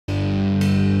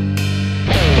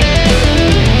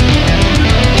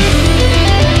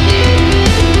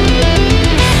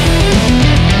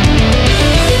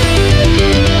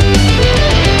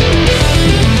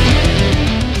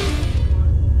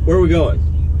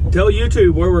Tell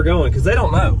YouTube where we're going, because they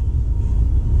don't know.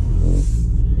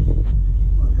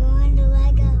 We're going to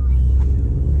Legoland.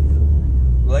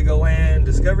 Legoland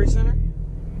Discovery Center?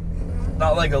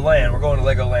 Not Legoland, we're going to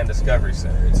Legoland Discovery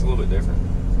Center. It's a little bit different.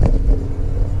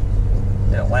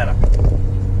 In Atlanta.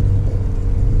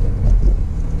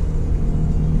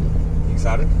 You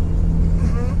excited?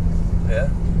 Yeah?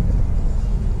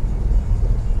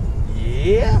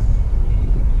 Yeah?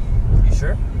 You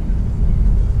sure?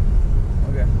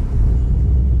 Okay.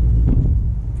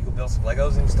 You go build some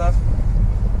Legos and stuff?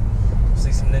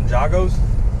 See some Ninjagos?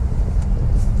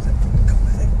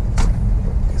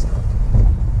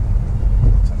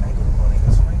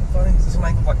 Is this one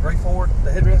angled like right forward,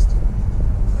 the headrest?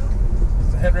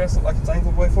 Does the headrest look like it's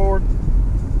angled way forward?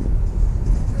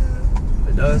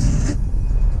 It does?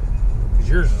 Because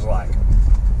yours is like...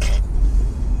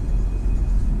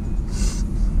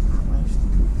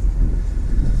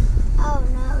 Oh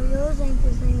no, yours ain't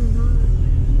the same as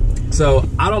mine. So,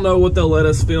 I don't know what they'll let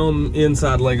us film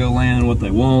inside Legoland, what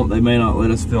they won't. They may not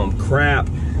let us film crap.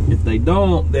 If they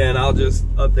don't, then I'll just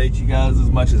update you guys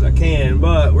as much as I can.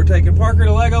 But we're taking Parker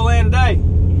to Legoland today.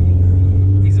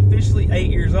 He's officially 8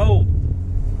 years old.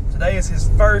 Today is his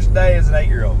first day as an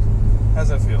 8-year-old. How's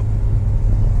that feel?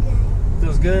 Good.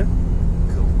 Feels good?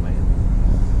 Cool, man.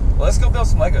 Well, let's go build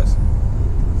some Legos.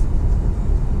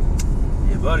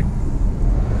 Yeah, buddy.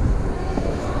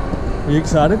 Are you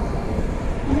excited?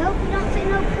 Nope, you don't say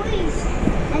no please.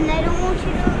 And they don't want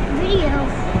you to video.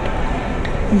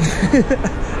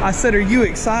 I said, are you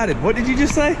excited? What did you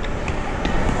just say?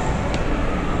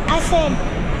 I said,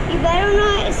 you better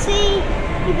not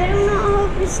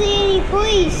hope to see any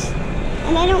police.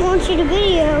 And they don't want you to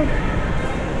video.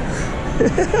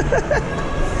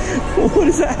 What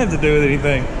does that have to do with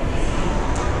anything?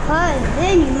 Cause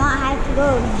then you might have to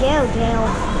go to jail.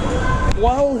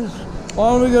 Why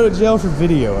don't we go to jail for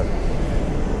videoing?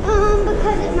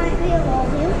 Because it might be a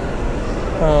lawsuit.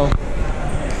 Oh.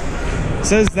 It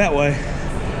says that way.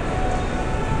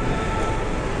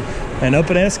 And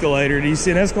up an escalator. Do you see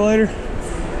an escalator?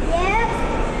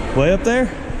 Yeah. Way up there?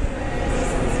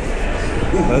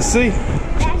 Let's see.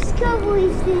 Let's go,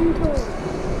 boys and toys.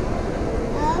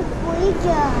 Up we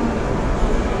go.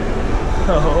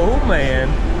 Oh man.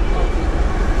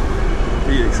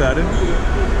 Are you excited?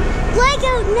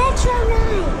 Lego Metro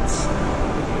Nights.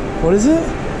 What is it?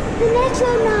 The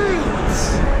Metro Nights.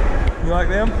 You like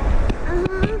them?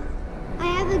 Uh-huh. I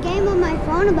have a game on my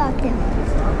phone about them.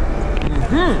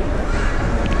 Mm-hmm.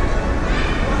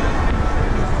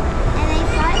 And they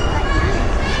fight like nice.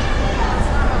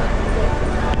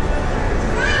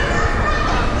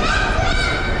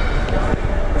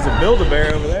 There's a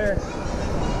Build-A-Bear over there.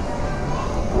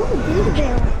 Ooh,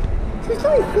 Build-A-Bear. There's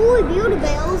only 4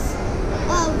 Build-A-Bears.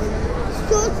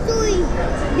 Short story,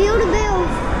 Build-A-Bear,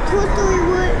 Toy Story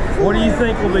Wood. What do you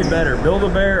think will be better,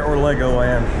 Build-A-Bear or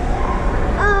Legoland?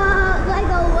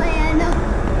 Legoland.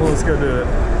 Well, let's go do it.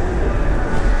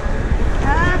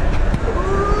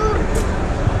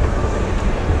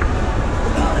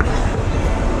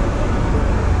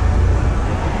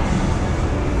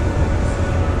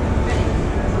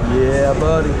 Yeah,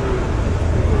 buddy.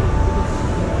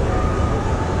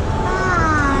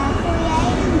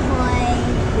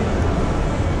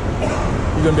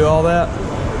 You gonna do all that?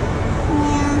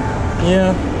 Yeah.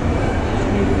 Yeah.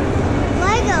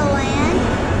 Legoland.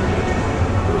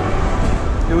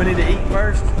 Do we need to eat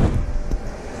first?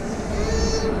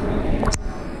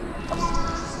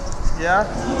 Yeah?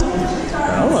 I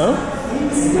don't know.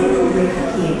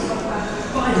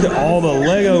 Look at all the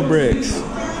Lego bricks.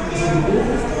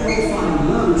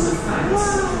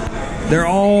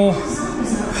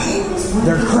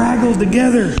 They're craggled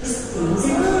together.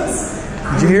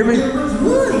 Did you hear me?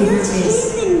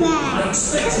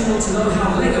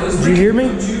 Did you hear me?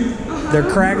 They're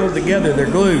craggled together. They're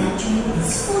glued.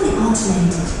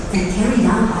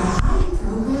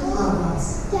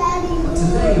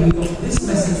 Today we got this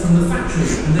message from the factory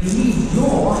and they need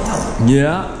your help.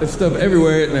 Yeah, there's stuff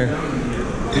everywhere, isn't there?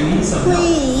 Please.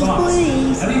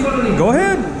 Have you got any? Go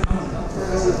ahead.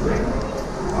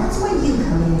 That's where you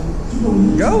come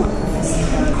in. Go.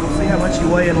 See how much you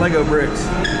weigh in Lego bricks.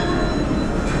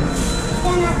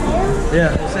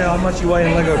 Yeah, see how much you weigh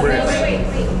in Lego bricks.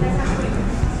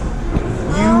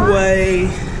 You weigh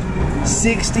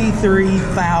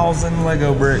 63,000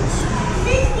 Lego bricks.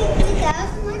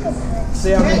 63,000 Lego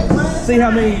bricks. See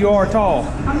how many you are tall.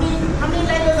 How many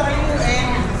Legos are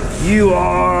you in? You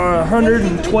are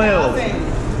 112.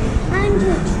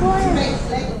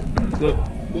 112. Look,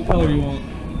 what color do you want?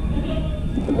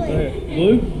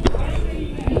 Blue?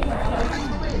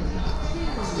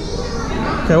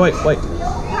 Okay, wait.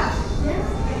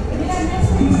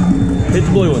 Hit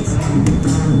the blue ones.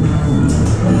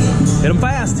 Hit them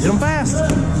fast. Hit them fast.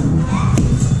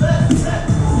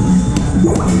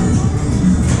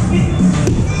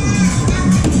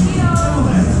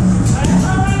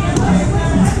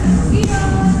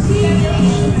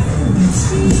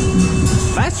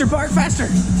 Faster, Park, faster.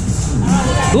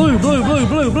 Blue, blue, blue,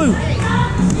 blue, blue.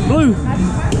 Blue. Yeah,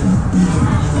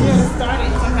 start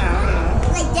it somehow.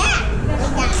 Like that.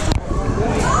 Like that.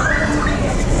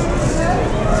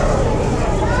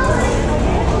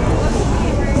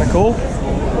 Is that cool?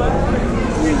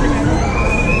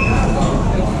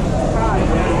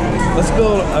 Let's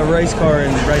build a race car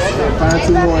and race it. Find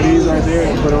 2 more of these right there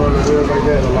and put them on the wheels like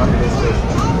that and lock it in place.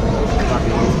 Lock it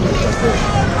in place right there.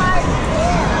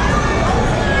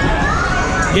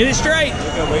 Get it straight.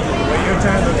 Wait your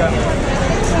turn. Look up.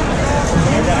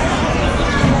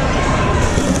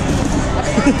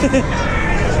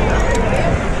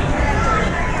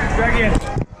 Drag in.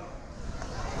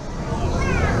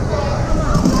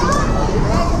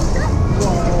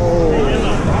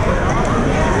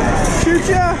 Shoot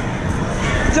ya!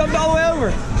 Jumped all the way over.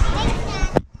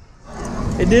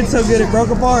 It did so good it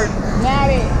broke apart. Got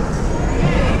it.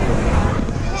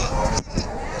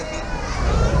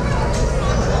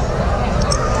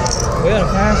 We had a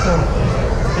fast one.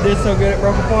 It did so good it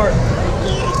broke apart.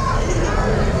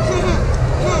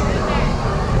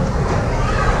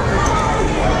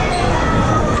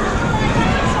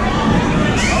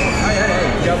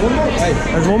 You got one more? Hey.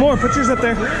 There's one more. Put yours up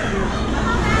there. Oh,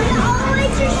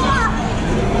 it's your shot.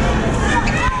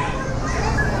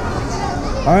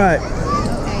 All right.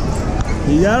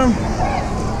 You got him?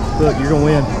 Look, you're gonna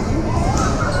win.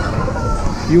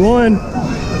 You won.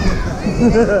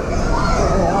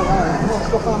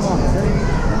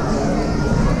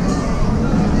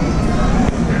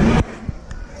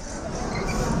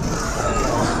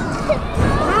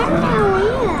 How did I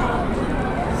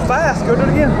win? Fast. Go do it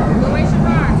again. Where's your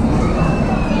car?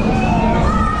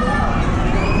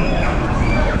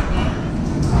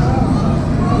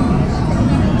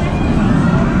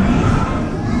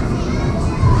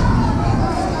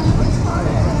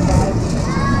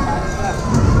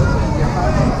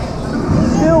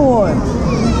 Still one.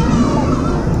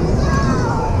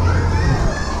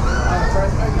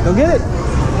 Go get it.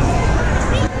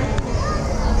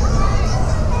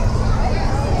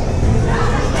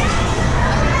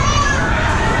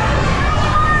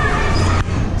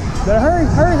 Better hurry,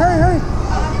 hurry, hurry, hurry.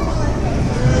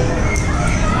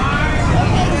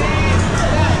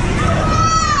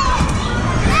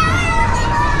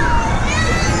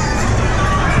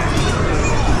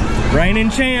 Reigning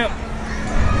champ.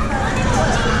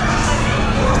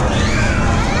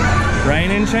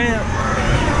 Reigning champ.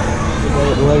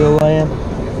 Legoland.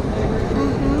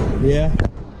 Yeah.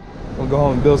 We'll go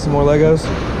home and build some more Legos.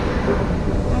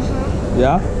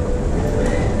 Yeah.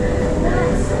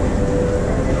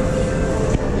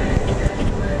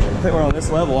 I think we're on this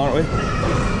level, aren't we?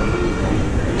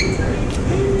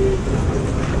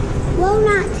 Well,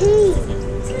 not T. Oh,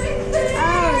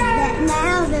 that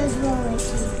now does roll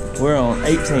it. We're on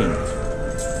 18.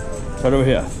 Right over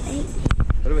here.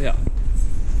 Right over here.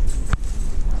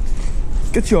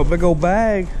 Get you a big old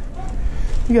bag.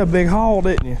 You got a big haul,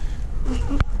 didn't you? You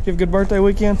have a good birthday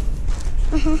weekend?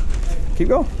 Keep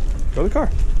going. Go to the car.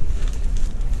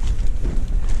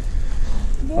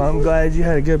 I'm glad you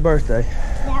had a good birthday.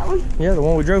 That one? Yeah, the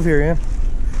one we drove here in.